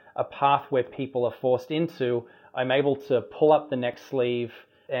a path where people are forced into, I'm able to pull up the neck sleeve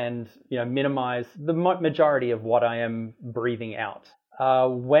and minimize the majority of what I am breathing out.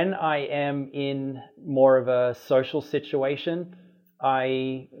 When I am in more of a social situation,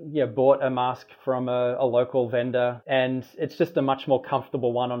 I bought a mask from a local vendor, and it's just a much more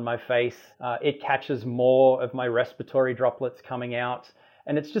comfortable one on my face. It catches more of my respiratory droplets coming out,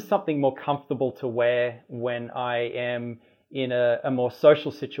 and it's just something more comfortable to wear when I am in a more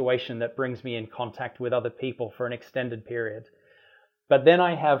social situation that brings me in contact with other people for an extended period. But then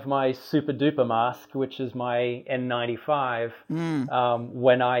I have my super duper mask, which is my N95,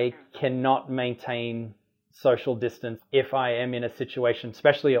 when I cannot maintain social distance. If I am in a situation,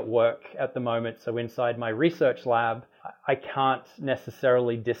 especially at work at the moment, so inside my research lab, I can't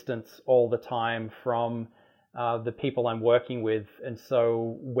necessarily distance all the time from the people I'm working with. And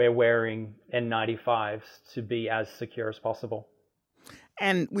so we're wearing N95s to be as secure as possible.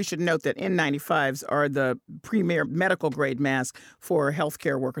 And we should note that N95s are the premier medical grade mask for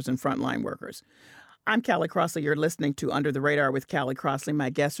healthcare workers and frontline workers. I'm Callie Crossley. You're listening to Under the Radar with Callie Crossley. My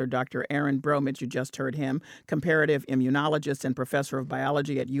guests are Dr. Aaron Bromwich, you just heard him, comparative immunologist and professor of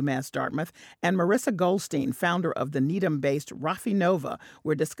biology at UMass Dartmouth, and Marissa Goldstein, founder of the Needham-based Rafinova.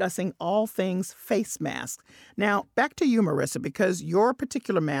 We're discussing all things face masks. Now, back to you, Marissa, because your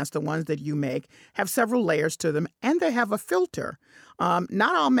particular masks, the ones that you make, have several layers to them, and they have a filter.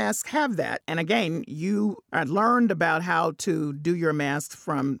 Not all masks have that. And again, you learned about how to do your masks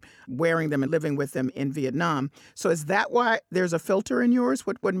from wearing them and living with them in Vietnam. So is that why there's a filter in yours?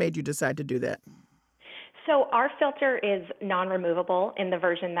 What made you decide to do that? So our filter is non-removable in the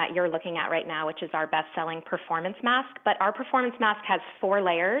version that you're looking at right now, which is our best-selling performance mask. But our performance mask has 4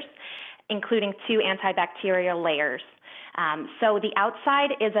 layers, including 2 antibacterial layers. So the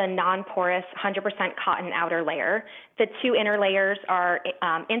outside is a non-porous, 100% cotton outer layer. The two inner layers are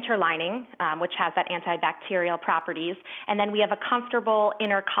interlining, which has that antibacterial properties. And then we have a comfortable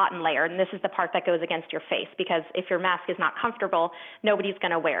inner cotton layer. And this is the part that goes against your face, because if your mask is not comfortable, nobody's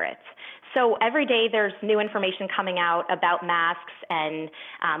going to wear it. So every day there's new information coming out about masks, and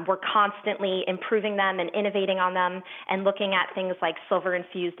we're constantly improving them and innovating on them and looking at things like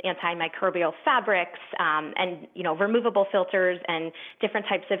silver-infused antimicrobial fabrics and, removable filters and different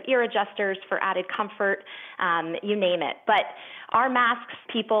types of ear adjusters for added comfort, you name it. But our masks,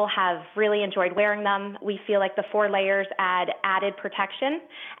 people have really enjoyed wearing them. We feel like the 4 layers add added protection,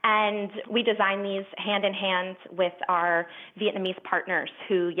 and we design these hand in hand with our Vietnamese partners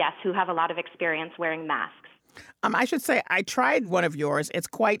who have a lot of experience wearing masks. I should say I tried one of yours. It's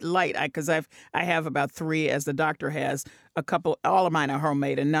quite light because I have about 3, as the doctor has. A couple, all of mine are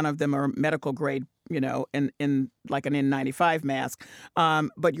homemade, and none of them are medical grade, in like an N95 mask.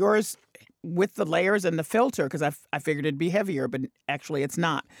 But yours, with the layers and the filter, because I figured it'd be heavier, but actually it's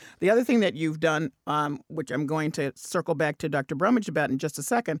not. The other thing that you've done, which I'm going to circle back to Dr. Bromwich about in just a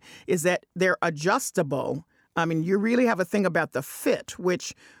second, is that they're adjustable. I mean, you really have a thing about the fit,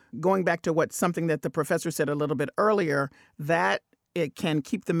 which, going back to something that the professor said a little bit earlier, that it can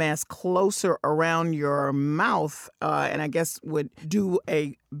keep the mask closer around your mouth, and I guess would do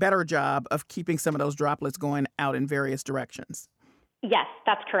a better job of keeping some of those droplets going out in various directions. Yes,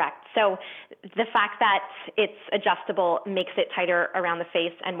 that's correct. So the fact that it's adjustable makes it tighter around the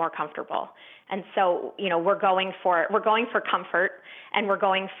face and more comfortable. And so, we're going for comfort, and we're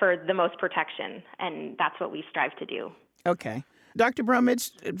going for the most protection, and that's what we strive to do. Okay. Dr.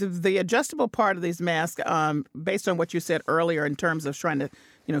 Bromwich, the adjustable part of these masks, based on what you said earlier in terms of trying to,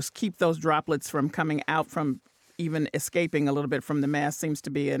 keep those droplets from coming out from even escaping a little bit from the mask, seems to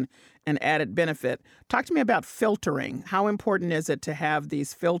be an added benefit. Talk to me about filtering. How important is it to have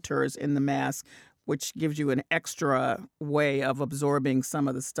these filters in the mask, which gives you an extra way of absorbing some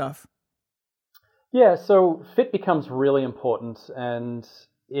of the stuff? Yeah, so fit becomes really important, and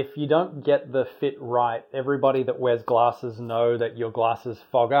if you don't get the fit right, everybody that wears glasses know that your glasses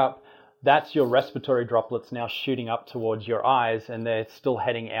fog up. That's your respiratory droplets now shooting up towards your eyes, and they're still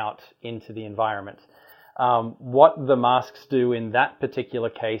heading out into the environment. What the masks do in that particular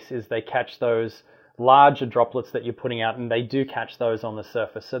case is they catch those larger droplets that you're putting out, and they do catch those on the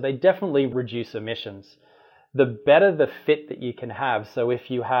surface. So they definitely reduce emissions. The better the fit that you can have. So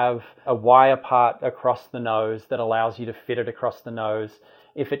if you have a wire part across the nose that allows you to fit it across the nose,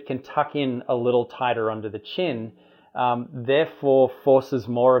 if it can tuck in a little tighter under the chin, therefore forces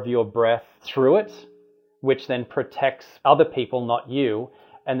more of your breath through it, which then protects other people, not you.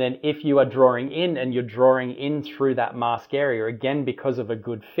 And then if you are drawing in and you're drawing in through that mask area, again, because of a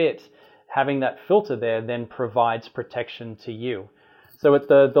good fit, having that filter there then provides protection to you. So at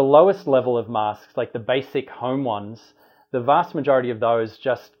the lowest level of masks, like the basic home ones, the vast majority of those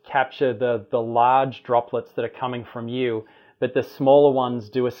just capture the large droplets that are coming from you, but the smaller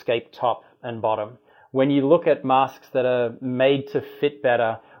ones do escape top and bottom. When you look at masks that are made to fit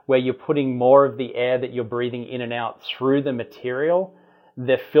better, where you're putting more of the air that you're breathing in and out through the material,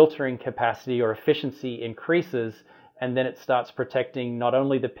 their filtering capacity or efficiency increases, and then it starts protecting not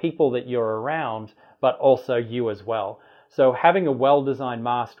only the people that you're around, but also you as well. So having a well-designed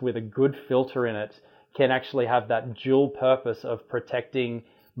mask with a good filter in it can actually have that dual purpose of protecting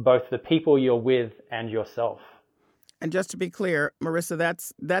both the people you're with and yourself. And just to be clear, Marissa,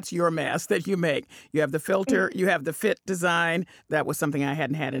 that's your mask that you make. You have the filter, you have the fit design. That was something I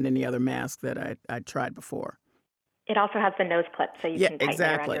hadn't had in any other mask that I tried before. It also has the nose clip, so you can tighten it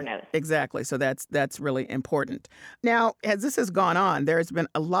around your nose. Exactly. So that's really important. Now, as this has gone on, there's been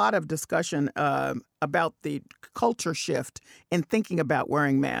a lot of discussion about the culture shift in thinking about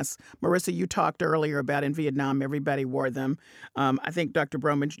wearing masks. Marissa, you talked earlier about in Vietnam, everybody wore them. I think, Dr.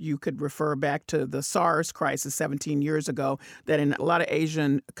 Bromwich, you could refer back to the SARS crisis 17 years ago, that in a lot of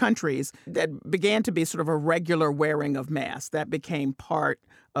Asian countries, that began to be sort of a regular wearing of masks. That became part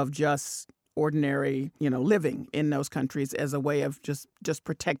of just ordinary, living in those countries as a way of just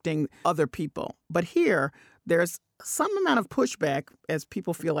protecting other people. But here, there's some amount of pushback as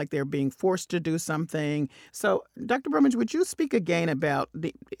people feel like they're being forced to do something. So, Dr. Bromwich, would you speak again about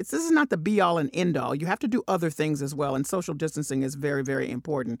this is not the be-all and end-all. You have to do other things as well, and social distancing is very, very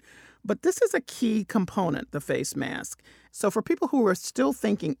important. But this is a key component, the face mask. So for people who are still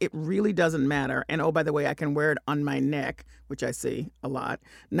thinking it really doesn't matter, and oh, by the way, I can wear it on my neck, which I see a lot,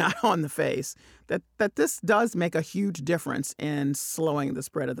 not on the face, that this does make a huge difference in slowing the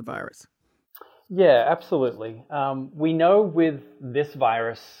spread of the virus. Yeah, absolutely. We know with this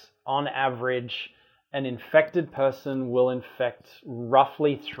virus, on average, an infected person will infect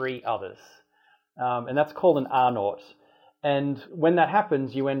roughly 3 others. And that's called an R0. And when that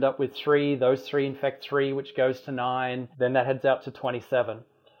happens, you end up with 3, those 3 infect 3, which goes to 9, then that heads out to 27.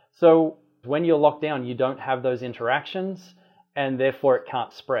 So when you're locked down, you don't have those interactions, and therefore it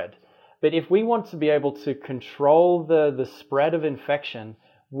can't spread. But if we want to be able to control the spread of infection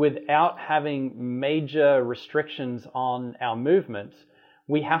without having major restrictions on our movement,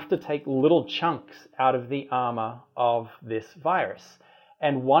 we have to take little chunks out of the armor of this virus.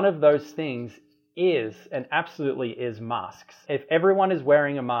 And one of those things is, and absolutely is, masks. If everyone is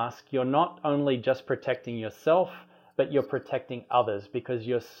wearing a mask, you're not only just protecting yourself, but you're protecting others because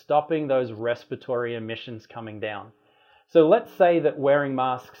you're stopping those respiratory emissions coming down. So let's say that wearing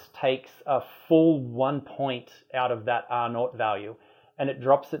masks takes a full 1 point out of that R0 value, and it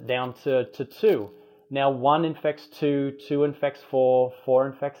drops it down to 2. Now 1 infects 2, 2 infects 4, 4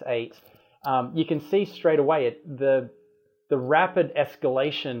 infects 8. You can see straight away the rapid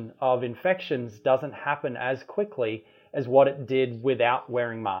escalation of infections doesn't happen as quickly as what it did without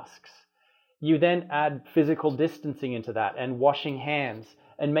wearing masks. You then add physical distancing into that and washing hands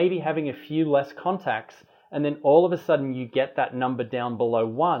and maybe having a few less contacts, and then all of a sudden you get that number down below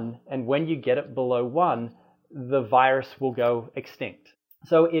 1, and when you get it below 1, the virus will go extinct.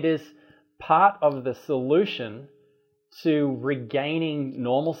 So it is part of the solution to regaining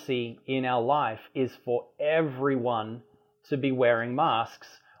normalcy in our life is for everyone to be wearing masks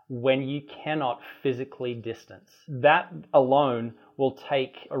when you cannot physically distance. That alone will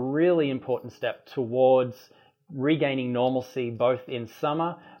take a really important step towards regaining normalcy both in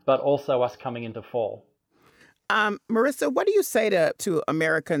summer, but also us coming into fall. Marissa, what do you say to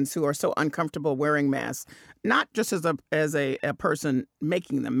Americans who are so uncomfortable wearing masks, not just as a person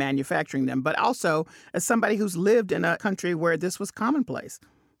making them, manufacturing them, but also as somebody who's lived in a country where this was commonplace?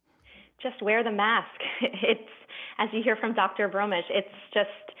 Just wear the mask. It's, as you hear from Dr. Bromwich,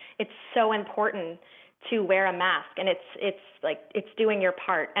 it's so important to wear a mask, and it's doing your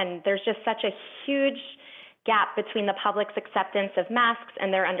part. And there's just such a huge gap between the public's acceptance of masks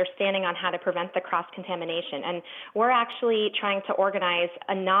and their understanding on how to prevent the cross-contamination. And we're actually trying to organize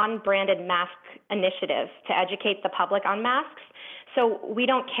a non-branded mask initiative to educate the public on masks. So we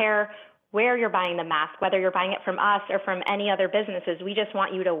don't care where you're buying the mask, whether you're buying it from us or from any other businesses. We just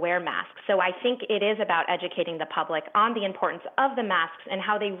want you to wear masks. So I think it is about educating the public on the importance of the masks and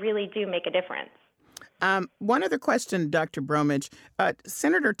how they really do make a difference. One other question, Dr. Bromwich.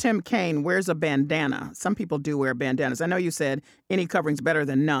 Senator Tim Kaine wears a bandana. Some people do wear bandanas. I know you said any covering's better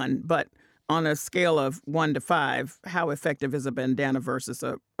than none, but on a scale of 1 to 5, how effective is a bandana versus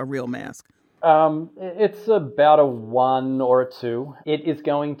a real mask? It's about a 1 or a 2. It is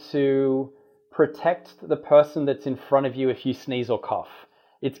going to protect the person that's in front of you if you sneeze or cough.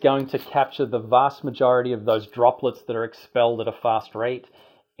 It's going to capture the vast majority of those droplets that are expelled at a fast rate,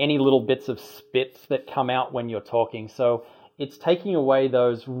 any little bits of spit that come out when you're talking. So it's taking away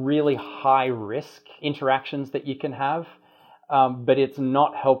those really high risk interactions that you can have, but it's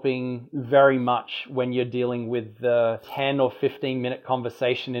not helping very much when you're dealing with the 10 or 15 minute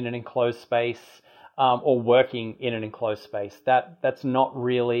conversation in an enclosed space or working in an enclosed space. That's not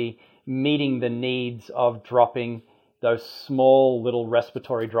really meeting the needs of dropping those small little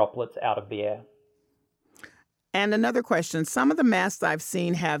respiratory droplets out of the air. And another question, some of the masks I've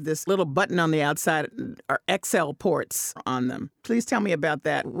seen have this little button on the outside or XL ports on them. Please tell me about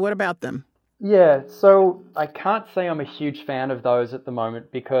that. What about them? Yeah, so I can't say I'm a huge fan of those at the moment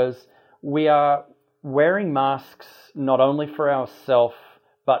because we are wearing masks not only for ourselves,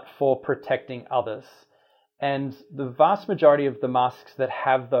 but for protecting others. And the vast majority of the masks that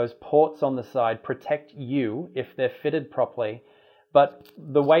have those ports on the side protect you if they're fitted properly. But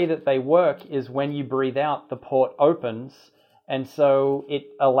the way that they work is when you breathe out, the port opens, and so it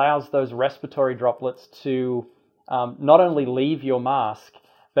allows those respiratory droplets to not only leave your mask,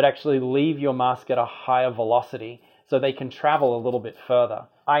 but actually leave your mask at a higher velocity, so they can travel a little bit further.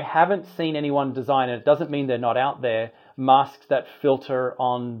 I haven't seen anyone design, and it doesn't mean they're not out there, masks that filter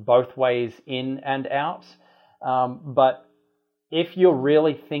on both ways in and out. But if you're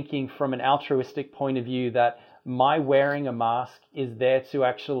really thinking from an altruistic point of view that my wearing a mask is there to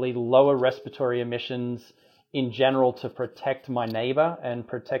actually lower respiratory emissions in general to protect my neighbor and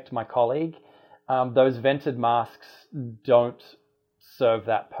protect my colleague, those vented masks don't serve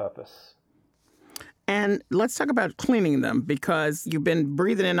that purpose. And let's talk about cleaning them, because you've been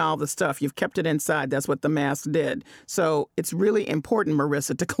breathing in all the stuff. You've kept it inside. That's what the mask did. So it's really important,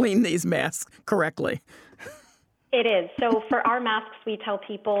 Marissa, to clean these masks correctly. It is. So for our masks, we tell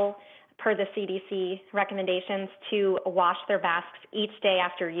people, per the CDC recommendations, to wash their masks each day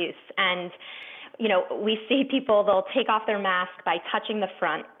after use. And we see people, they'll take off their mask by touching the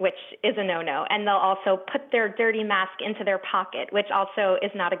front, which is a no-no. And they'll also put their dirty mask into their pocket, which also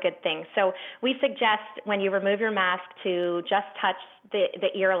is not a good thing. So we suggest when you remove your mask to just touch the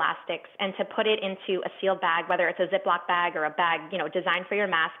ear elastics and to put it into a sealed bag, whether it's a Ziploc bag or a bag, designed for your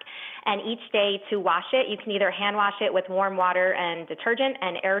mask. And each day to wash it, you can either hand wash it with warm water and detergent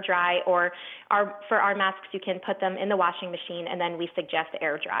and air dry, or for our masks, you can put them in the washing machine, and then we suggest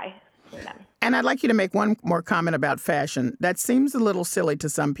air dry them. And I'd like you to make one more comment about fashion. That seems a little silly to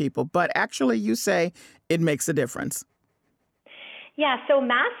some people, but actually you say it makes a difference. Yeah, so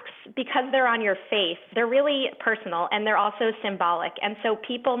masks, because they're on your face, they're really personal and they're also symbolic. And so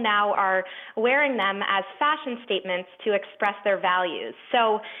people now are wearing them as fashion statements to express their values.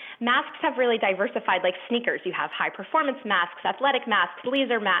 So masks have really diversified, like sneakers. You have high performance masks, athletic masks,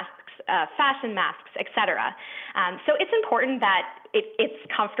 leisure masks, fashion masks, etc. So it's important that it's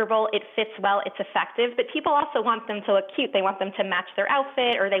comfortable, it fits well, it's effective, but people also want them to look cute. They want them to match their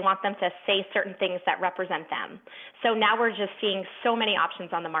outfit, or they want them to say certain things that represent them. So now we're just seeing so many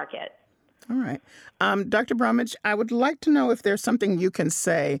options on the market. All right. Dr. Bromwich, I would like to know if there's something you can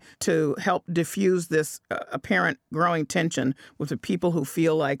say to help diffuse this apparent growing tension with the people who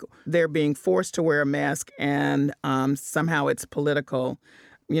feel like they're being forced to wear a mask and somehow it's political.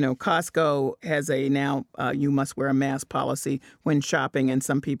 Costco has a now you must wear a mask policy when shopping, and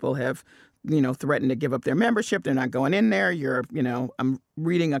some people have, threatened to give up their membership. They're not going in there. I'm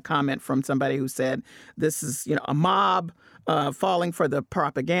reading a comment from somebody who said this is, a mob falling for the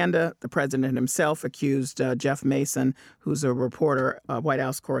propaganda. The president himself accused Jeff Mason, who's a reporter, a White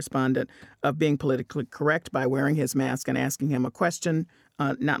House correspondent, of being politically correct by wearing his mask and asking him a question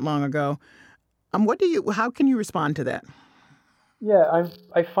not long ago. How can you respond to that? Yeah,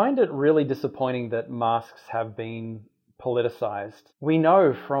 I find it really disappointing that masks have been politicized. We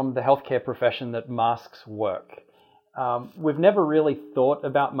know from the healthcare profession that masks work. We've never really thought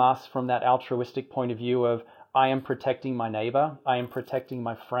about masks from that altruistic point of view of, I am protecting my neighbor, I am protecting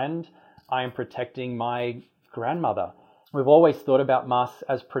my friend, I am protecting my grandmother. We've always thought about masks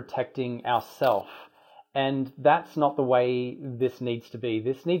as protecting ourselves. And that's not the way this needs to be.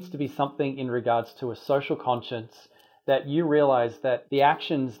 This needs to be something in regards to a social conscience, that you realize that the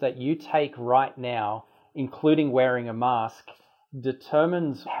actions that you take right now, including wearing a mask,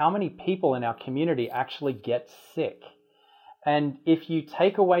 determines how many people in our community actually get sick. And if you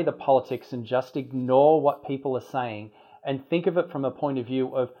take away the politics and just ignore what people are saying and think of it from a point of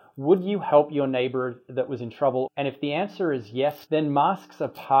view of, would you help your neighbor that was in trouble? And if the answer is yes, then masks are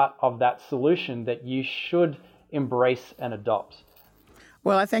part of that solution that you should embrace and adopt.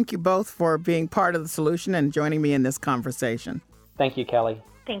 Well, I thank you both for being part of the solution and joining me in this conversation. Thank you, Kelly.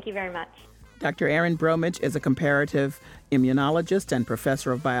 Thank you very much. Dr. Erin Bromwich is a comparative immunologist and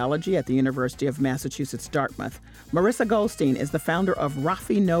professor of biology at the University of Massachusetts, Dartmouth. Marissa Goldstein is the founder of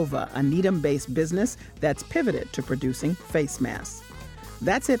Rafi Nova, a Needham-based business that's pivoted to producing face masks.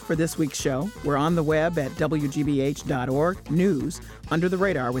 That's it for this week's show. We're on the web at WGBH.org, News, Under the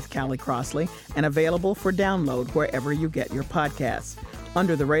Radar with Callie Crossley, and available for download wherever you get your podcasts.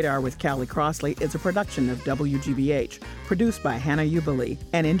 Under the Radar with Callie Crossley is a production of WGBH, produced by Hannah Ubeli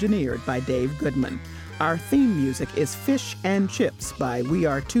and engineered by Dave Goodman. Our theme music is Fish and Chips by We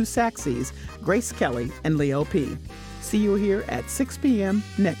Are Two Saxies, Grace Kelly and Leo P. See you here at 6 p.m.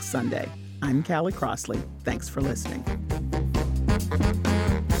 next Sunday. I'm Callie Crossley. Thanks for listening.